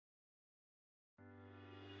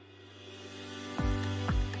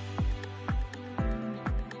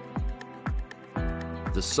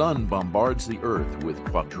The sun bombards the Earth with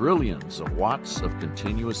quadrillions of watts of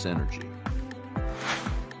continuous energy.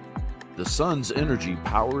 The sun's energy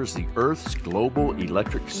powers the Earth's global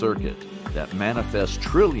electric circuit that manifests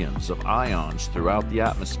trillions of ions throughout the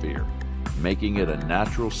atmosphere, making it a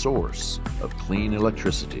natural source of clean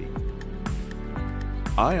electricity.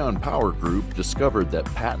 Ion Power Group discovered that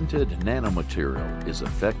patented nanomaterial is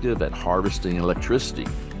effective at harvesting electricity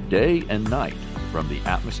day and night from the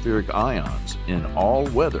atmospheric ions in all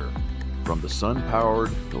weather from the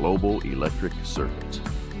sun-powered global electric circuit.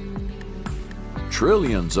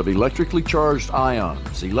 Trillions of electrically charged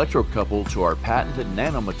ions electrocouple to our patented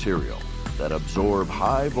nanomaterial that absorb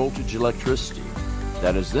high-voltage electricity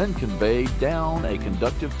that is then conveyed down a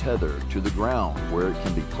conductive tether to the ground, where it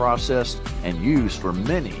can be processed and used for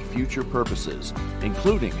many future purposes,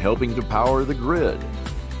 including helping to power the grid,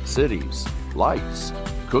 cities, lights,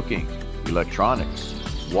 cooking, electronics,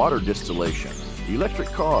 water distillation, electric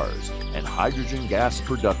cars, and hydrogen gas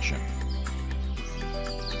production.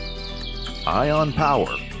 Ion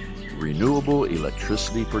Power, renewable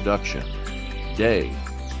electricity production, day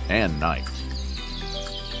and night.